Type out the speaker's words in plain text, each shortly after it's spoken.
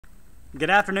Good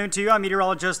afternoon to you. I'm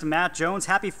meteorologist Matt Jones.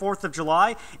 Happy 4th of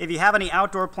July. If you have any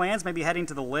outdoor plans, maybe heading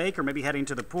to the lake or maybe heading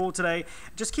to the pool today,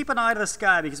 just keep an eye to the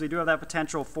sky because we do have that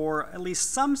potential for at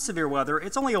least some severe weather.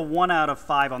 It's only a 1 out of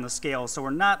 5 on the scale, so we're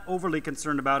not overly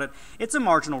concerned about it. It's a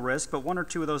marginal risk, but 1 or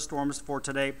 2 of those storms for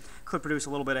today could produce a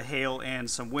little bit of hail and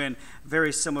some wind,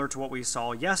 very similar to what we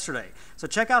saw yesterday. So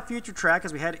check out future track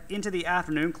as we head into the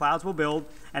afternoon. Clouds will build,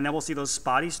 and then we'll see those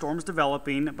spotty storms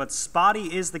developing, but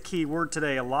spotty is the key word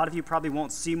today. A lot of you probably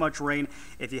won't see much rain.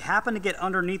 If you happen to get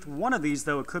underneath one of these,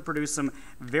 though, it could produce some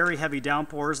very heavy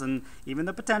downpours and even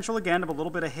the potential, again, of a little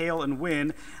bit of hail and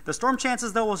wind. The storm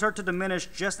chances, though, will start to diminish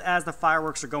just as the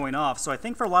fireworks are going off. So I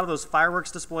think for a lot of those fireworks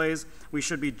displays, we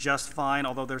should be just fine,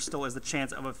 although there still is the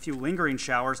chance of a few lingering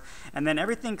showers. And then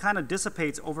everything kind of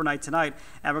dissipates overnight tonight,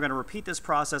 and we're going to repeat this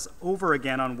process over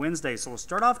again on Wednesday. So we'll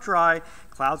start off dry,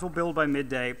 clouds will build by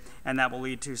midday, and that will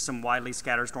lead to some widely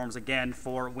scattered storms again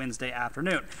for Wednesday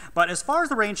afternoon. But as far as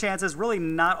the rain chances, really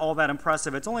not all that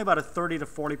impressive. It's only about a 30 to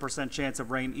 40% chance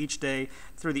of rain each day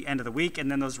through the end of the week,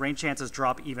 and then those rain chances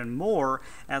drop even more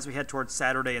as we head towards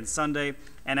Saturday and Sunday,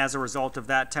 and as a result of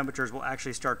that, temperatures will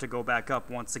actually start to go back up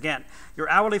once again. Your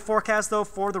hourly forecast, though,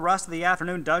 for the rest of the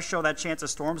afternoon does show that chance of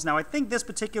storms. Now, I think this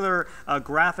particular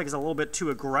graphic is a little bit too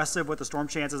aggressive with the storm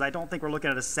chances. I don't think we're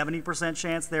looking at a 70%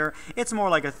 chance there. It's more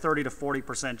like a 30 to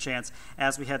 40% chance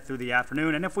as we head through the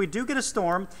afternoon. And if we do get a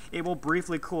storm, it will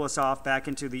briefly cool us off back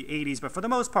into the 80s. But for the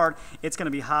most part, it's going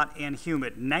to be hot and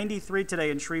humid. 93 today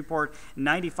in Shreveport,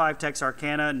 95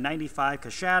 Texarkana, 95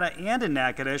 Coshada, and in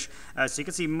Natchitoches. So you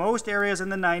can see most areas in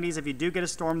the 90s. If you do get a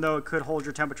storm, though, it could hold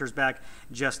your temperatures back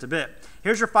just a bit.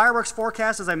 Here's your fireworks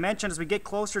forecast. As I mentioned, as we get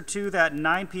closer to that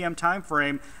 9 p.m. time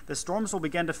frame, the storms will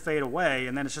begin to fade away,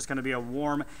 and then it's just going to be a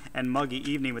warm and muggy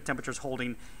evening with temperatures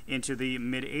holding into the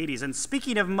mid-80s. And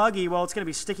speaking of muggy, well, it's going to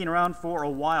be sticking around for a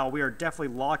while. We are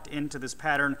definitely locked into this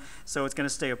pattern, so it's going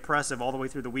to stay oppressive all the way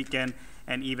through the weekend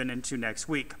and even into next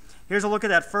week. Here's a look at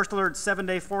that first alert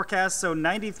 7-day forecast. So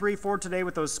 93 for today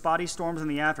with those spotty storms in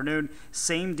the afternoon.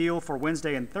 Same deal for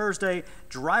Wednesday and Thursday.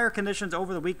 Drier conditions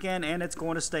over the weekend, and it's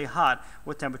going to stay hot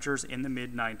with temperatures in the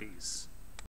mid-90s.